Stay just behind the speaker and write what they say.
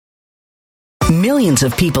Millions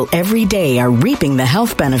of people every day are reaping the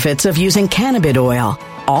health benefits of using cannabis oil,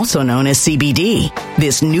 also known as CBD.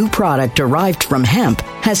 This new product derived from hemp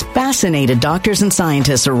has fascinated doctors and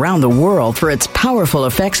scientists around the world for its powerful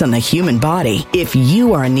effects on the human body. If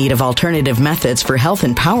you are in need of alternative methods for health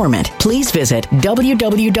empowerment, please visit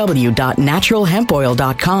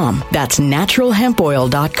www.naturalhempoil.com. That's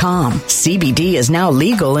naturalhempoil.com. CBD is now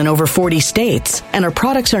legal in over 40 states, and our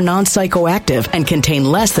products are non-psychoactive and contain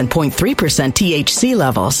less than 0.3% THC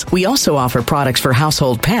levels. We also offer products for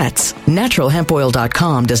household pets.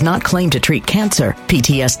 Naturalhempoil.com does not claim to treat cancer,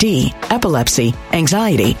 PTSD, epilepsy,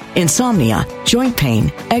 anxiety, insomnia, joint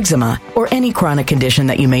pain, eczema, or any chronic condition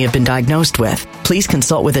that you may have been diagnosed with. Please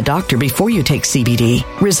consult with a doctor before you take CBD.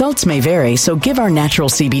 Results may vary, so give our natural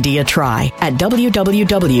CBD a try at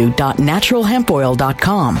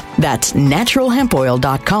www.naturalhempoil.com. That's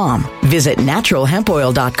naturalhempoil.com. Visit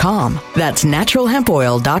naturalhempoil.com. That's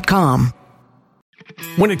naturalhempoil.com.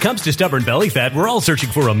 When it comes to stubborn belly fat, we're all searching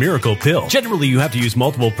for a miracle pill. Generally, you have to use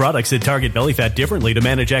multiple products that target belly fat differently to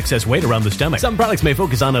manage excess weight around the stomach. Some products may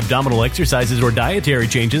focus on abdominal exercises or dietary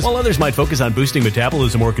changes, while others might focus on boosting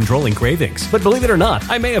metabolism or controlling cravings. But believe it or not,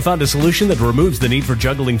 I may have found a solution that removes the need for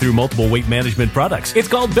juggling through multiple weight management products. It's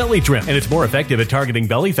called Belly Trim, and it's more effective at targeting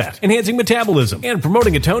belly fat, enhancing metabolism, and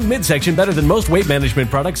promoting a toned midsection better than most weight management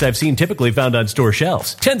products I've seen typically found on store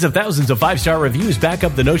shelves. Tens of thousands of 5-star reviews back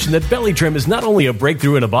up the notion that Belly Trim is not only a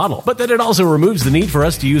breakthrough in a bottle, but that it also removes the need for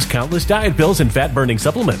us to use countless diet pills and fat-burning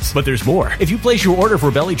supplements. But there's more. If you place your order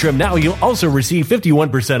for Belly Trim now, you'll also receive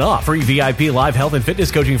 51% off, free VIP live health and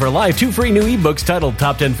fitness coaching for life, 2 free new ebooks titled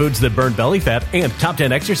Top 10 Foods That Burn Belly Fat and Top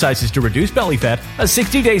 10 Exercises to Reduce Belly Fat, a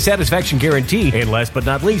 60-day satisfaction guarantee, and last but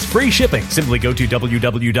not least, free shipping. Simply go to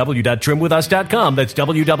www.trimwithus.com. That's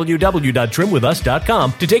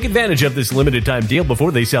www.trimwithus.com to take advantage of this limited time deal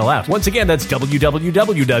before they sell out. Once again, that's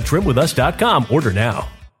www.trimwithus.com. Order now.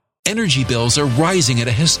 Energy bills are rising at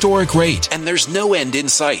a historic rate, and there's no end in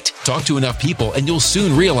sight. Talk to enough people, and you'll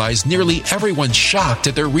soon realize nearly everyone's shocked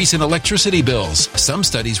at their recent electricity bills. Some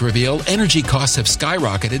studies reveal energy costs have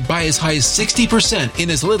skyrocketed by as high as 60%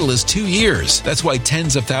 in as little as 2 years. That's why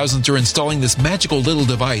tens of thousands are installing this magical little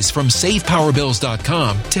device from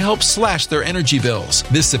SavePowerBills.com to help slash their energy bills.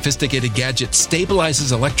 This sophisticated gadget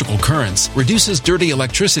stabilizes electrical currents, reduces dirty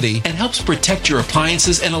electricity, and helps protect your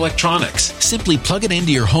appliances and electronics. Simply plug it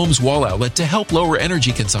into your home's wall outlet to help lower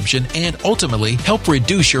energy consumption and ultimately help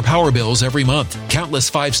reduce your power bills every month.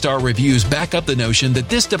 Countless 5-star reviews back up the notion that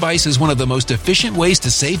this device is one of the most efficient ways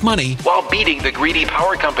to save money while beating the greedy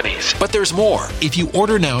power companies. But there's more. If you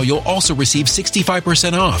order now, you'll also receive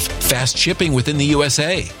 65% off, fast shipping within the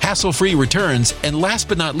USA, hassle-free returns, and last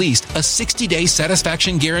but not least, a 60-day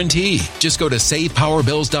satisfaction guarantee. Just go to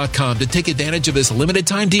SavePowerBills.com to take advantage of this limited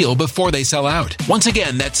time deal before they sell out. Once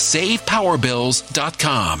again, that's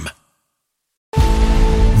SavePowerBills.com.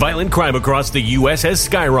 Violent crime across the U.S. has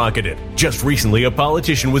skyrocketed. Just recently, a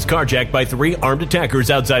politician was carjacked by 3 armed attackers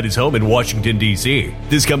outside his home in Washington, D.C.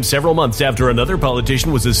 This comes several months after another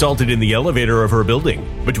politician was assaulted in the elevator of her building.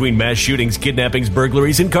 Between mass shootings, kidnappings,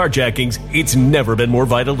 burglaries, and carjackings, it's never been more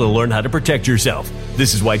vital to learn how to protect yourself.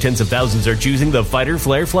 This is why tens of thousands are choosing the Fighter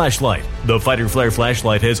Flare flashlight. The Fighter Flare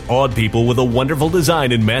flashlight has awed people with a wonderful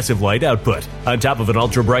design and massive light output. On top of an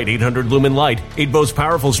ultra-bright 800-lumen light, it boasts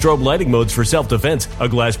powerful strobe lighting modes for self-defense, a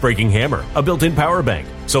glass-breaking hammer, a built-in power bank,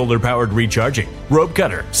 solar-powered recharging, rope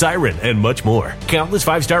cutter, siren, and much more. Countless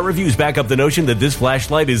 5-star reviews back up the notion that this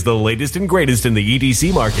flashlight is the latest and greatest in the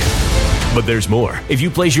EDC market. But there's more. If you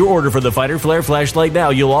place your order for the Fighter Flare flashlight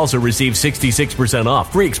now, you'll also receive 66%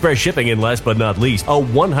 off, free express shipping, and last but not least, a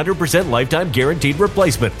 100% lifetime guaranteed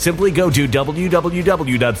replacement. Simply go to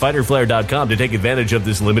www.fighterflare.com to take advantage of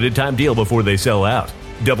this limited time deal before they sell out.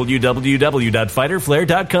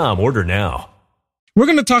 www.fighterflare.com. Order now. We're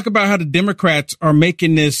going to talk about how the Democrats are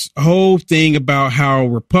making this whole thing about how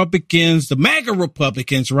Republicans, the MAGA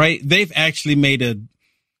Republicans, right? They've actually made a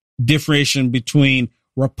differentiation between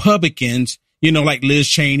Republicans, you know, like Liz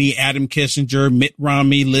Cheney, Adam Kissinger, Mitt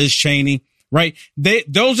Romney, Liz Cheney, right?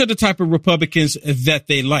 Those are the type of Republicans that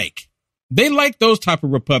they like. They like those type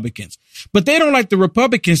of Republicans, but they don't like the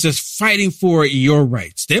Republicans that's fighting for your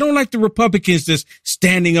rights. They don't like the Republicans that's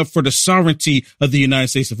standing up for the sovereignty of the United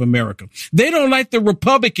States of America. They don't like the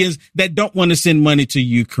Republicans that don't want to send money to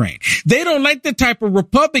Ukraine. They don't like the type of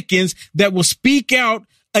Republicans that will speak out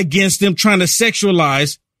against them trying to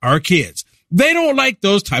sexualize our kids. They don't like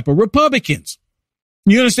those type of Republicans.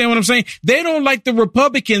 You understand what I'm saying? They don't like the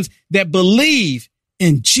Republicans that believe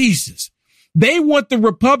in Jesus. They want the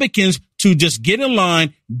Republicans to just get in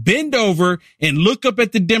line, bend over, and look up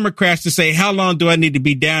at the Democrats to say, how long do I need to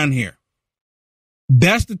be down here?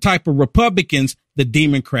 That's the type of Republicans the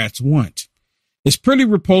Democrats want. It's pretty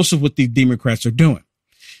repulsive what these Democrats are doing.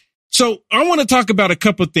 So I want to talk about a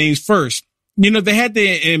couple of things first. You know, they had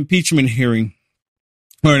the impeachment hearing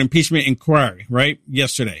or an impeachment inquiry, right?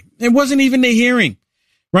 Yesterday. It wasn't even a hearing,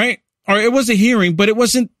 right? Or it was a hearing, but it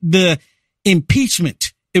wasn't the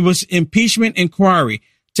impeachment. It was impeachment inquiry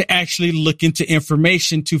to actually look into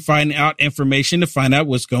information, to find out information, to find out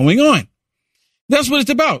what's going on. That's what it's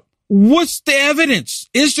about. What's the evidence?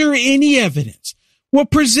 Is there any evidence? Well,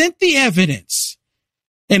 present the evidence.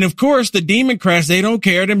 And of course, the Democrats, they don't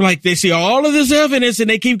care. They're like, they see all of this evidence and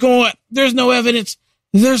they keep going, there's no evidence.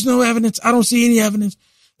 There's no evidence. I don't see any evidence.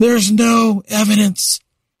 There's no evidence.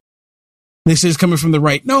 This is coming from the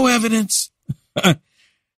right. No evidence.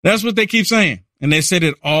 That's what they keep saying. And they said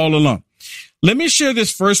it all along. Let me share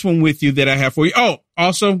this first one with you that I have for you. Oh,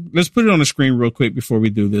 also, let's put it on the screen real quick before we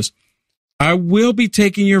do this. I will be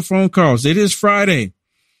taking your phone calls. It is Friday.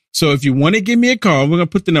 So if you want to give me a call, we're going to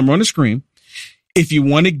put the number on the screen. If you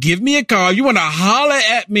want to give me a call, you want to holler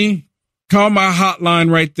at me, call my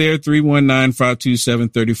hotline right there,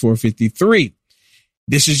 319-527-3453.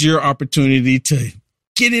 This is your opportunity to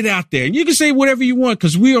get it out there. And you can say whatever you want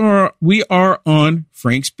because we are on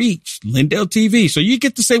Frank's Beach, Lindell TV. So you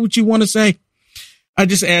get to say what you want to say. I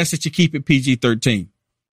just ask that you keep it PG-13,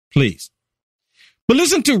 please. But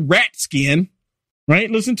listen to Rat Skin, right?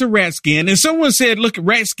 Listen to Rat Skin. And someone said, look,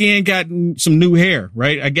 Rat Skin got some new hair,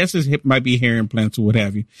 right? I guess it might be hair implants or what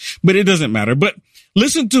have you, but it doesn't matter. But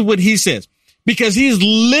listen to what he says, because he's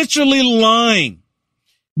literally lying.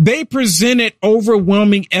 They presented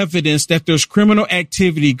overwhelming evidence that there's criminal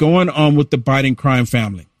activity going on with the Biden crime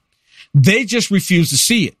family. They just refuse to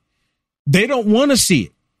see it. They don't want to see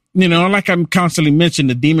it. You know, like I'm constantly mentioning,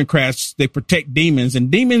 the Democrats, they protect demons,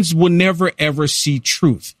 and demons will never, ever see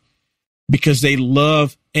truth because they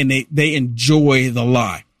love and they enjoy the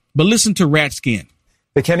lie. But listen to Rat Skin.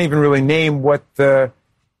 They can't even really name what the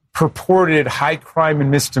purported high crime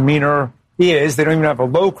and misdemeanor is. They don't even have a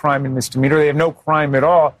low crime and misdemeanor. They have no crime at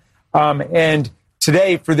all. And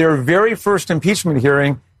today, for their very first impeachment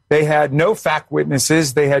hearing, they had no fact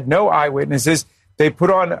witnesses. They had no eyewitnesses. They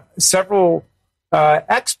put on several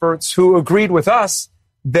experts who agreed with us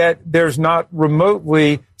that there's not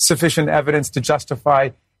remotely sufficient evidence to justify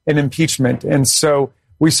an impeachment. And so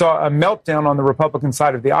we saw a meltdown on the Republican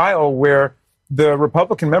side of the aisle where the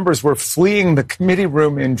Republican members were fleeing the committee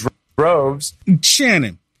room in droves.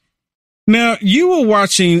 Shannon, now you were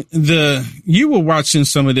watching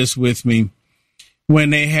some of this with me when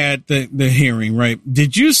they had the hearing, right?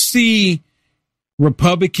 Did you see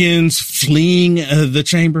Republicans fleeing the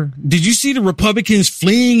chamber? Did you see the Republicans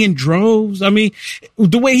fleeing in droves? I mean,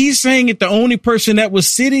 the way he's saying it, the only person that was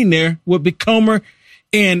sitting there would be Comer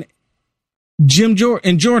and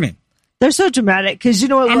Jordan. They're so dramatic because, you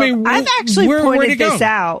know what, I've actually pointed this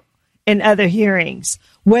out in other hearings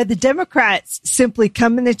where the Democrats simply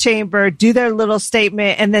come in the chamber, do their little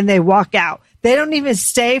statement, and then they walk out. They don't even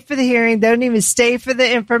stay for the hearing. They don't even stay for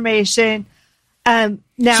the information. Now,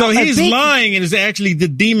 so he's lying, and it's actually the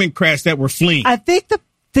Democrats that were fleeing. I think the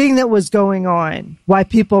thing that was going on, why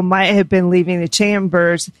people might have been leaving the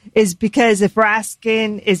chambers, is because if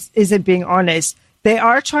Raskin isn't being honest, they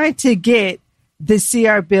are trying to get the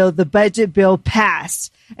CR bill, the budget bill,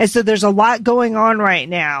 passed. And so there's a lot going on right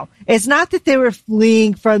now. It's not that they were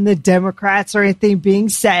fleeing from the Democrats or anything being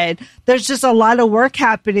said. There's just a lot of work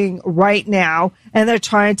happening right now, and they're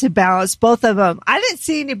trying to balance both of them. I didn't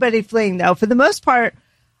see anybody fleeing, though. For the most part,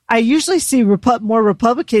 I usually see more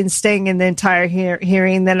Republicans staying in the entire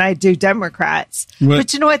hearing than I do Democrats.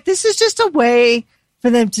 But you know what? This is just a way for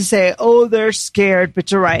them to say, oh, they're scared.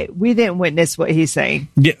 But you're right. We didn't witness what he's saying.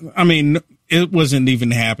 Yeah, I mean, it wasn't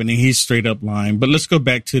even happening. He's straight up lying. But let's go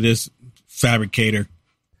back to this fabricator.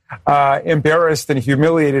 Embarrassed and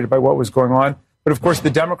humiliated by what was going on. But of course, the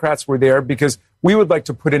Democrats were there because we would like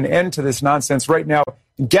to put an end to this nonsense right now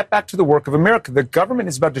and get back to the work of America. The government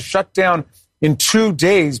is about to shut down in 2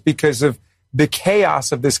 days because of the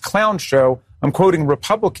chaos of this clown show. I'm quoting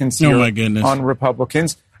Republicans here on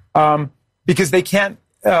Republicans because they can't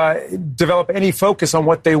develop any focus on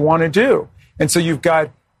what they want to do. And so you've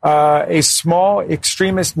got a small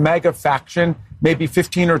extremist MAGA faction, maybe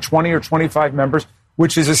 15 or 20 or 25 members,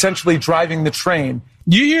 which is essentially driving the train.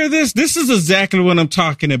 You hear this? This is exactly what I'm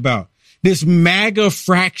talking about. This MAGA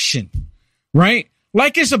fraction, right?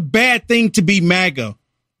 Like it's a bad thing to be MAGA.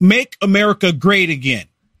 Make America great again.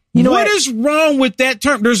 What is wrong with that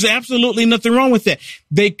term? There's absolutely nothing wrong with that.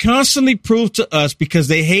 They constantly prove to us, because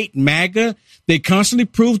they hate MAGA, they constantly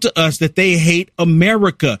prove to us that they hate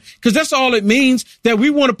America, because that's all it means, that we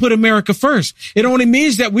want to put America first. It only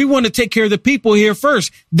means that we want to take care of the people here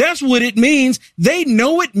first. That's what it means. They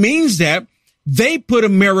know it means that. They put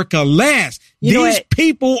America last. These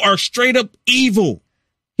people are straight up evil.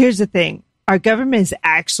 Here's the thing. Our government is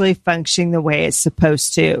actually functioning the way it's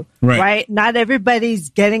supposed to, right? Not everybody's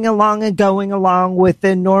getting along and going along with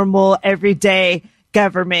the normal everyday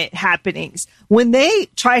government happenings. When they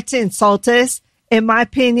try to insult us, in my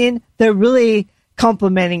opinion, they're really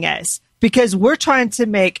complimenting us, because we're trying to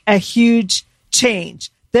make a huge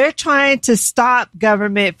change. They're trying to stop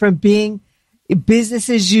government from being business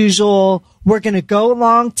as usual. We're going to go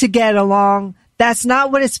along to get along. That's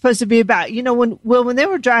not what it's supposed to be about. When they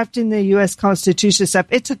were drafting the U.S. Constitution stuff,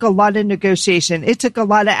 it took a lot of negotiation. It took a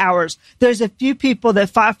lot of hours. There's a few people that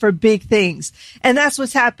fought for big things. And that's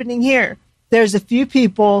what's happening here. There's a few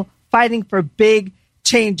people fighting for big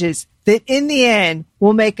changes that in the end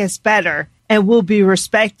will make us better and will be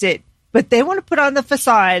respected. But they want to put on the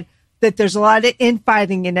facade that there's a lot of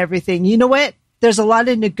infighting and everything. You know what? There's a lot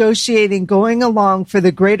of negotiating going along for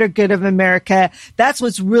the greater good of America. That's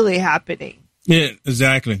what's really happening. Yeah,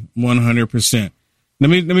 exactly. 100%. Let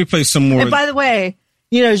me play some more. And by the way,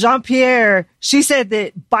 Jean-Pierre, she said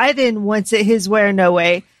that Biden wants it his way or no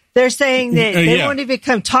way. They're saying that they won't even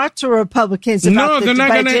come talk to Republicans about the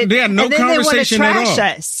budget. They have no conversation at all.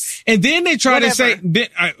 Us. And then they try to say,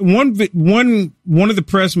 one of the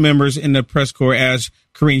press members in the press corps asked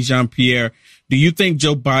Karine Jean-Pierre, do you think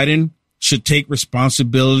Joe Biden should take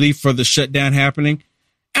responsibility for the shutdown happening?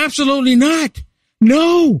 Absolutely not.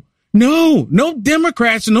 No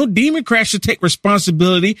Democrats and no Democrats should take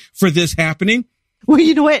responsibility for this happening. Well,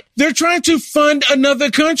 you know what? They're trying to fund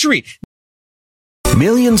another country.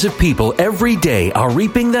 Millions of people every day are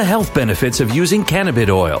reaping the health benefits of using cannabis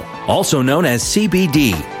oil, also known as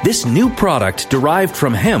CBD. This new product derived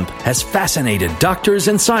from hemp has fascinated doctors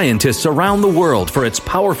and scientists around the world for its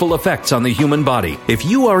powerful effects on the human body. If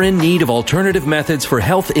you are in need of alternative methods for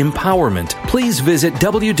health empowerment, please visit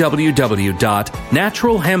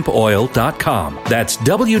www.naturalhempoil.com. That's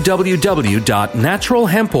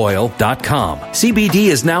www.naturalhempoil.com. CBD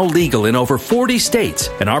is now legal in over 40 states,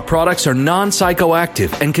 and our products are non-psychoactive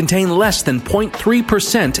and contain less than 0.3%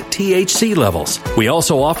 THC levels. We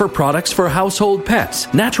also offer products for household pets.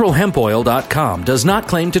 NaturalHempOil.com does not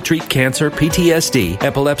claim to treat cancer, PTSD,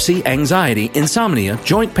 epilepsy, anxiety, insomnia,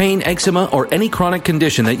 joint pain, eczema, or any chronic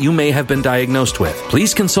condition that you may have been diagnosed with.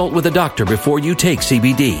 Please consult with a doctor before you take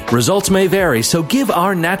CBD. Results may vary, so give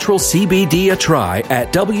our natural CBD a try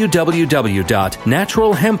at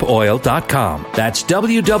www.naturalhempoil.com. That's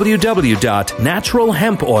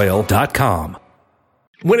www.naturalhempoil.com.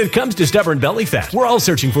 When it comes to stubborn belly fat, we're all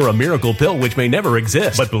searching for a miracle pill which may never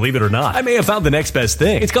exist. But believe it or not, I may have found the next best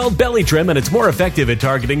thing. It's called Belly Trim, and it's more effective at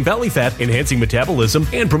targeting belly fat, enhancing metabolism,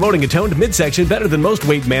 and promoting a toned midsection better than most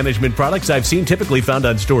weight management products I've seen typically found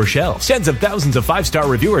on store shelves. Tens of thousands of 5-star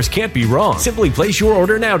reviewers can't be wrong. Simply place your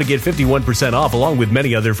order now to get 51% off along with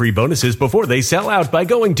many other free bonuses before they sell out by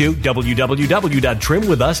going to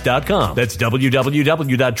www.trimwithus.com. That's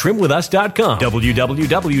www.trimwithus.com.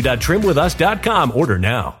 www.trimwithus.com. Order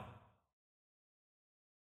now.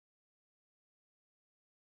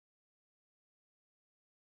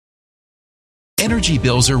 Energy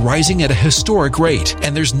bills are rising at a historic rate,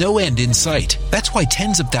 and there's no end in sight. That's why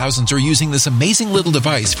tens of thousands are using this amazing little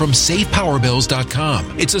device from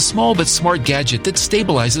SavePowerBills.com. It's a small but smart gadget that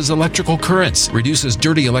stabilizes electrical currents, reduces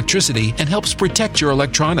dirty electricity, and helps protect your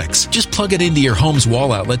electronics. Just plug it into your home's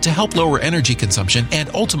wall outlet to help lower energy consumption and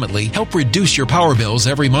ultimately help reduce your power bills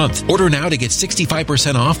every month. Order now to get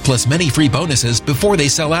 65% off plus many free bonuses before they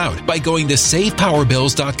sell out by going to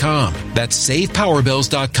SavePowerBills.com. That's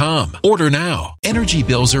SavePowerBills.com. Order now. Energy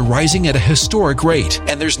bills are rising at a historic rate,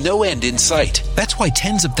 and there's no end in sight. That's why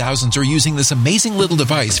tens of thousands are using this amazing little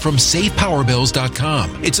device from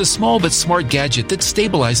SavePowerBills.com. It's a small but smart gadget that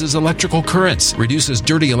stabilizes electrical currents, reduces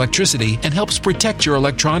dirty electricity, and helps protect your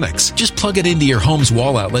electronics. Just plug it into your home's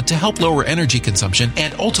wall outlet to help lower energy consumption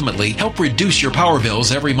and ultimately help reduce your power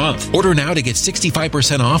bills every month. Order now to get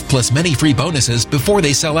 65% off plus many free bonuses before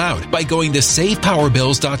they sell out by going to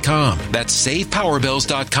SavePowerBills.com. That's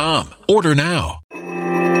SavePowerBills.com. Order now.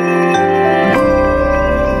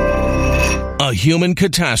 A A human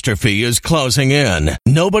catastrophe is closing in.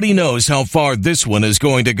 Nobody knows how far this one is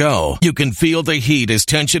going to go. You can feel the heat as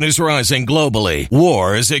tension is rising globally.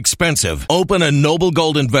 War is expensive. Open a Noble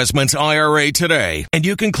Gold Investments IRA today, and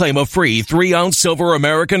you can claim a free 3-ounce silver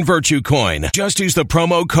American Virtue coin. Just use the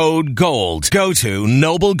promo code GOLD. Go to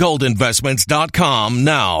noblegoldinvestments.com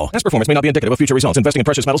now. Past performance may not be indicative of future results. Investing in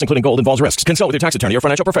precious metals, including gold, involves risks. Consult with your tax attorney or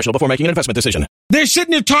financial professional before making an investment decision. They're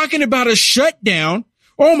sitting there talking about a shutdown.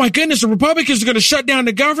 Oh my goodness, the Republicans are going to shut down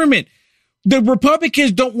the government. The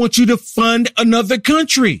Republicans don't want you to fund another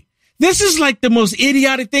country. This is like the most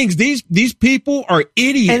idiotic things. These people are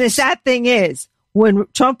idiots. And the sad thing is, when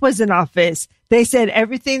Trump was in office, they said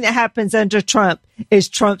everything that happens under Trump is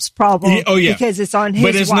Trump's problem. Oh yeah, because it's on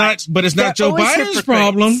his watch. But it's not They're Joe Biden's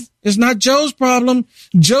problem. It's not Joe's problem.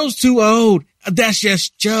 Joe's too old. That's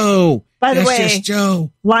just Joe. By the way, just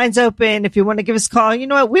Joe. Lines open. If you want to give us a call, you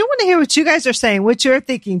know what? We want to hear what you guys are saying, what you're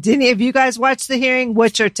thinking. Did any of you guys watch the hearing?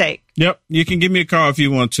 What's your take? Yep. You can give me a call if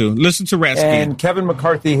you want to. Listen to Raskin. And Kevin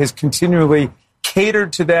McCarthy has continually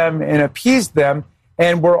catered to them and appeased them.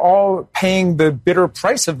 And we're all paying the bitter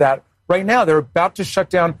price of that right now. They're about to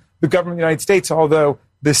shut down the government of the United States, although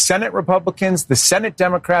the Senate Republicans, the Senate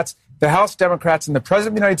Democrats, the House Democrats, and the President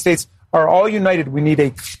of the United States are all united. We need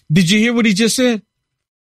a... Did you hear what he just said?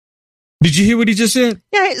 Did you hear what he just said?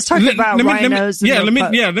 Yeah, it's talking about rhinos. Let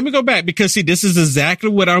me go back, because see, this is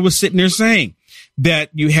exactly what I was sitting there saying,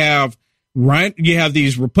 that you have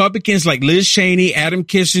these Republicans like Liz Cheney, Adam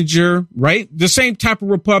Kissinger, right? The same type of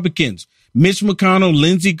Republicans, Mitch McConnell,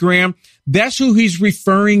 Lindsey Graham. That's who he's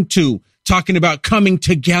referring to, talking about coming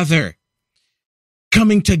together.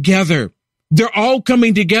 They're all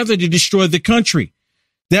coming together to destroy the country.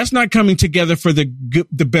 That's not coming together for the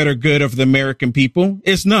better good of the American people.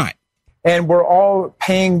 It's not. And we're all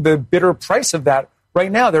paying the bitter price of that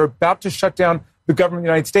right now. They're about to shut down the government of the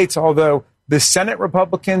United States, although the Senate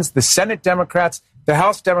Republicans, the Senate Democrats, the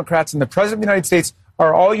House Democrats, and the President of the United States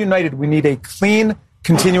are all united. We need a clean,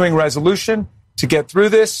 continuing resolution to get through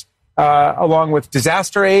this, along with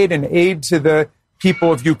disaster aid and aid to the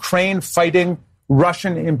people of Ukraine fighting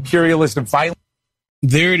Russian imperialism violence.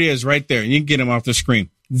 There it is right there. You can get them off the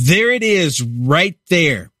screen. There it is right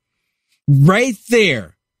there. Right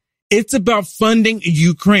there. It's about funding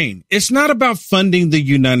Ukraine. It's not about funding the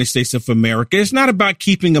United States of America. It's not about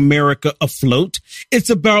keeping America afloat. It's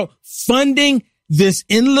about funding this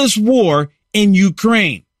endless war in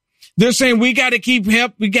Ukraine. They're saying we got to keep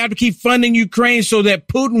funding Ukraine so that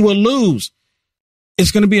Putin will lose.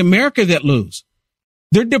 It's going to be America that lose.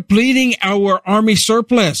 They're depleting our army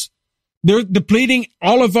surplus. They're depleting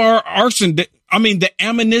all of our the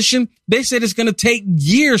ammunition. They said it's going to take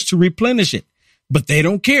years to replenish it. But they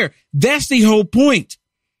don't care. That's the whole point.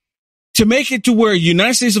 To make it to where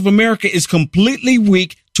United States of America is completely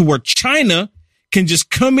weak, to where China can just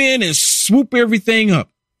come in and swoop everything up.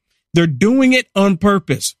 They're doing it on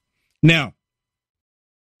purpose. Now,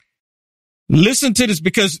 listen to this,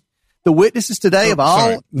 because the witnesses today hold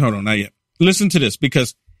on, not yet. Listen to this,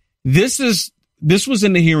 because this was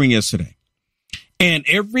in the hearing yesterday. And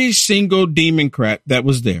every single Democrat that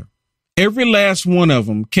was there, every last one of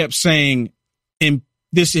them kept saying,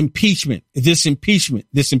 this impeachment.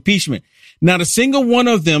 Not a single one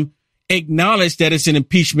of them acknowledged that it's an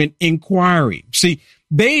impeachment inquiry. See,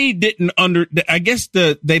 they didn't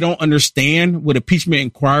they don't understand what impeachment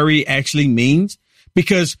inquiry actually means,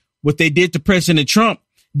 because what they did to President Trump,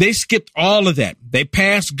 they skipped all of that. They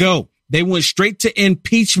passed go. They went straight to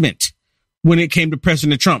impeachment when it came to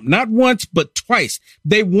President Trump. Not once, but twice.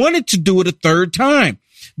 They wanted to do it a third time.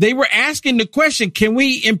 They were asking the question, can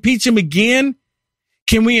we impeach him again?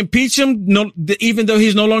 Can we impeach him even though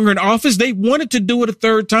he's no longer in office? They wanted to do it a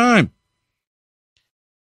third time.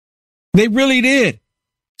 They really did.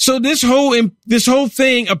 So this whole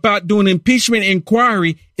thing about doing impeachment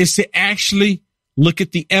inquiry is to actually look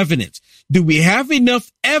at the evidence. Do we have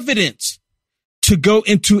enough evidence to go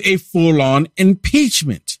into a full-on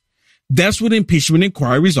impeachment? That's what impeachment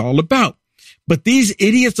inquiry is all about. But these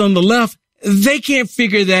idiots on the left, they can't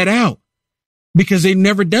figure that out, because they've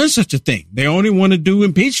never done such a thing. They only want to do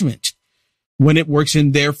impeachment when it works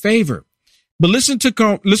in their favor. But listen to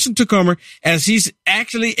Comer as he's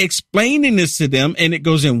actually explaining this to them, and it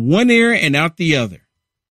goes in one ear and out the other.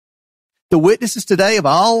 The witnesses today have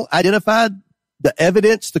all identified the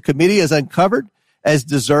evidence the committee has uncovered as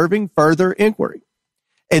deserving further inquiry.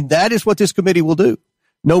 And that is what this committee will do,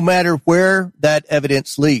 no matter where that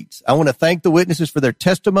evidence leads. I want to thank the witnesses for their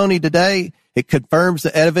testimony today. It confirms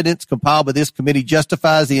the evidence compiled by this committee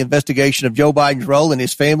justifies the investigation of Joe Biden's role in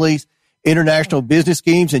his family's international business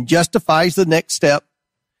schemes and justifies the next step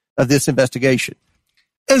of this investigation.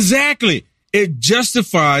 Exactly. it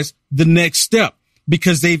justifies the next step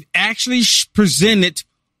because they've actually presented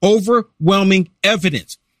overwhelming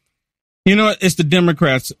evidence. You know, it's the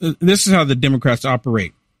Democrats. This is how the Democrats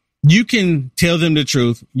operate. You can tell them the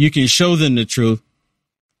truth. You can show them the truth,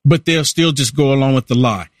 but they'll still just go along with the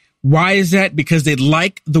lie. Why is that? Because they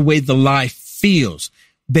like the way the lie feels.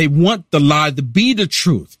 They want the lie to be the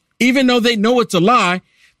truth. Even though they know it's a lie,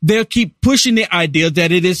 they'll keep pushing the idea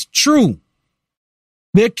that it is true.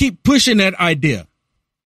 They'll keep pushing that idea,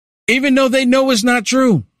 even though they know it's not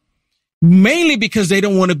true. Mainly because they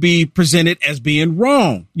don't want to be presented as being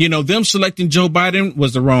wrong. You know, them selecting Joe Biden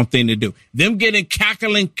was the wrong thing to do. Them getting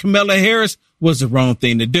cackling Kamala Harris was the wrong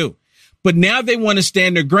thing to do. But now they want to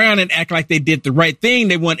stand their ground and act like they did the right thing.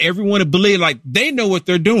 They want everyone to believe like they know what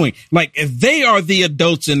they're doing. Like if they are the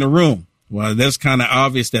adults in the room. Well, that's kind of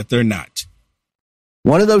obvious that they're not.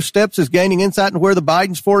 One of those steps is gaining insight into where the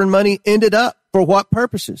Biden's foreign money ended up, for what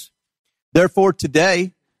purposes. Therefore,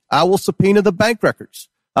 today, I will subpoena the bank records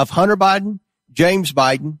of Hunter Biden, James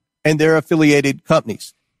Biden, and their affiliated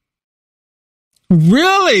companies.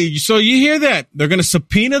 Really? So you hear that? They're going to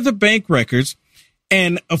subpoena the bank records.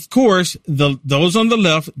 And, of course, those on the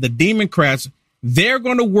left, the Democrats, they're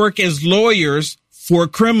going to work as lawyers for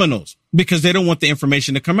criminals because they don't want the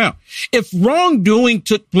information to come out. If wrongdoing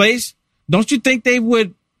took place, don't you think they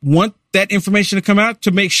would want that information to come out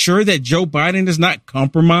to make sure that Joe Biden is not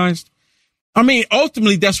compromised? I mean,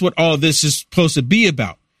 ultimately, that's what all this is supposed to be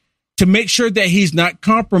about, to make sure that he's not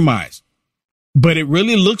compromised. But it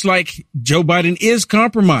really looks like Joe Biden is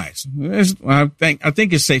compromised. I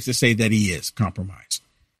think it's safe to say that he is compromised.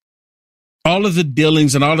 All of the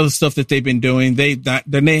dealings and all of the stuff that they've been doing, they're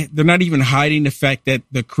not even hiding the fact that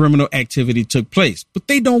the criminal activity took place. But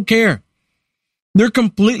they don't care. They're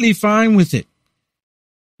completely fine with it.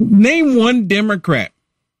 Name one Democrat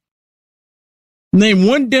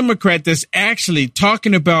that's actually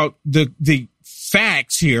talking about the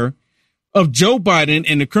facts here of Joe Biden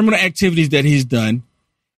and the criminal activities that he's done,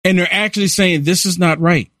 and they're actually saying this is not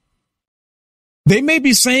right. They may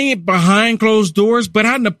be saying it behind closed doors, but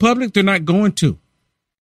out in the public, they're not going to.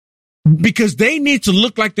 Because they need to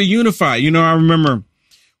look like they're unified. You know, I remember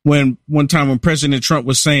one time when President Trump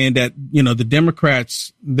was saying that, you know, the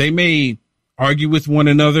Democrats, they may argue with one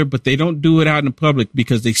another, but they don't do it out in the public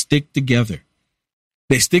because they stick together.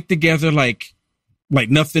 They stick together like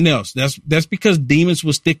nothing else. That's because demons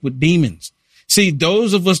will stick with demons. See,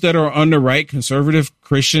 those of us that are on the right, conservative,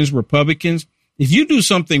 Christians, Republicans, if you do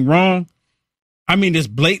something wrong, I mean, it's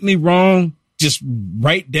blatantly wrong, just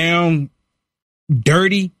right down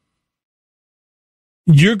dirty,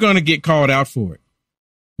 you're going to get called out for it.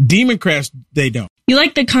 Democrats, they don't. You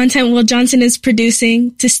like the content Will Johnson is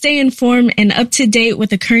producing? To stay informed and up to date with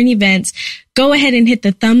the current events, go ahead and hit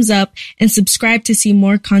the thumbs up and subscribe to see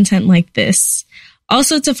more content like this.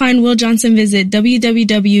 Also, to find Will Johnson, visit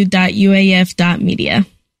www.uaf.media.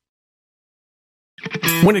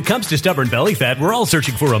 When it comes to stubborn belly fat, we're all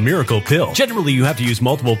searching for a miracle pill. Generally, you have to use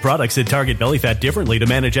multiple products that target belly fat differently to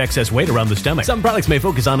manage excess weight around the stomach. Some products may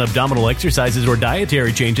focus on abdominal exercises or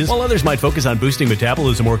dietary changes, while others might focus on boosting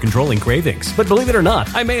metabolism or controlling cravings. But believe it or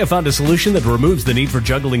not, I may have found a solution that removes the need for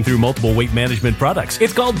juggling through multiple weight management products.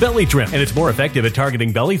 It's called Belly Trim, and it's more effective at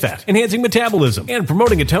targeting belly fat, enhancing metabolism, and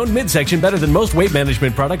promoting a toned midsection better than most weight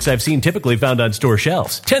management products I've seen typically found on store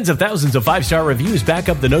shelves. Tens of thousands of 5-star reviews back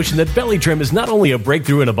up the notion that Belly Trim is not only a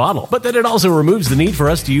breakthrough in a bottle, but that it also removes the need for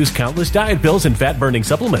us to use countless diet pills and fat-burning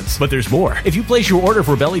supplements. But there's more. If you place your order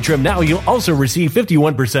for Belly Trim now, you'll also receive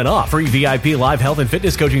 51% off, free VIP live health and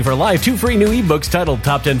fitness coaching for life, 2 free new ebooks titled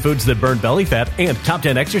Top 10 Foods That Burn Belly Fat and Top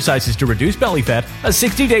 10 Exercises to Reduce Belly Fat, a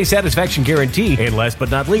 60-day satisfaction guarantee, and last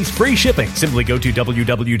but not least, free shipping. Simply go to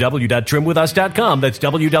www.trimwithus.com. That's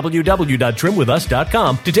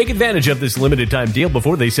www.trimwithus.com to take advantage of this limited time deal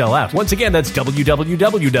before they sell out. Once again, that's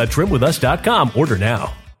www.trimwithus.com. Order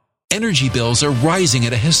now. Energy bills are rising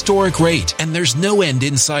at a historic rate, and there's no end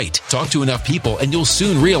in sight. Talk to enough people, and you'll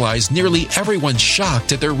soon realize nearly everyone's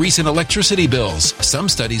shocked at their recent electricity bills. Some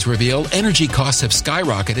studies reveal energy costs have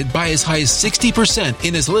skyrocketed by as high as 60%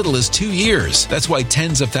 in as little as 2 years. That's why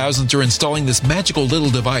tens of thousands are installing this magical little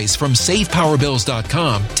device from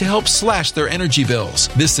SavePowerBills.com to help slash their energy bills.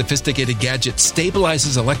 This sophisticated gadget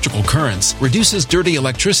stabilizes electrical currents, reduces dirty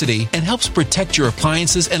electricity, and helps protect your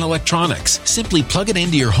appliances and electronics. Simply plug it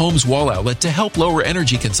into your home's home's wall outlet to help lower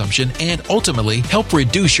energy consumption and ultimately help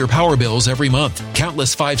reduce your power bills every month.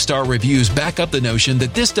 Countless 5-star reviews back up the notion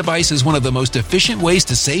that this device is one of the most efficient ways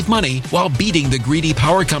to save money while beating the greedy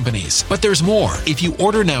power companies. But there's more. If you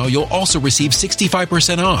order now, you'll also receive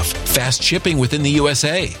 65% off, fast shipping within the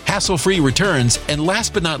USA, hassle-free returns, and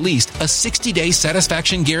last but not least, a 60-day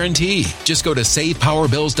satisfaction guarantee. Just go to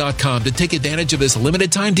SavePowerBills.com to take advantage of this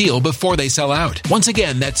limited time deal before they sell out. Once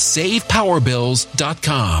again, that's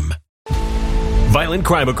SavePowerBills.com. Violent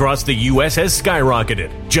crime across the U.S. has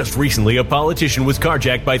skyrocketed. Just recently, a politician was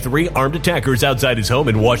carjacked by 3 armed attackers outside his home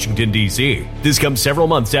in Washington, D.C. This comes several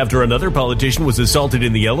months after another politician was assaulted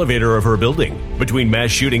in the elevator of her building. Between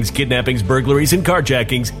mass shootings, kidnappings, burglaries, and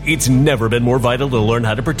carjackings, it's never been more vital to learn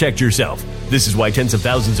how to protect yourself. This is why tens of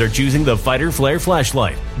thousands are choosing the Fighter Flare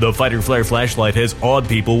flashlight. The Fighter Flare flashlight has awed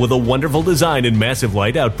people with a wonderful design and massive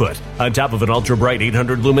light output. On top of an ultra-bright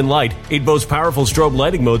 800 lumen light, it boasts powerful strobe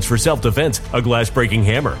lighting modes for self-defense, a glass-breaking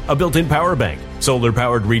hammer, a built-in power bank,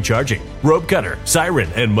 solar-powered recharging, rope cutter, siren,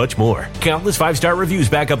 and much more. Countless 5-star reviews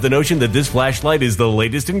back up the notion that this flashlight is the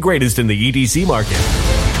latest and greatest in the EDC market.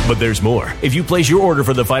 But there's more. If you place your order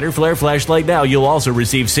for the Fighter Flare flashlight now, you'll also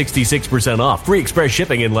receive 66% off, free express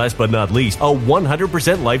shipping, and last but not least, a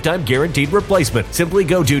 100% lifetime guaranteed replacement. Simply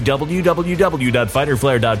go to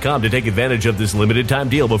www.fighterflare.com to take advantage of this limited time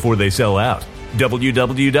deal before they sell out.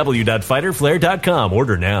 www.fighterflare.com.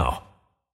 Order now.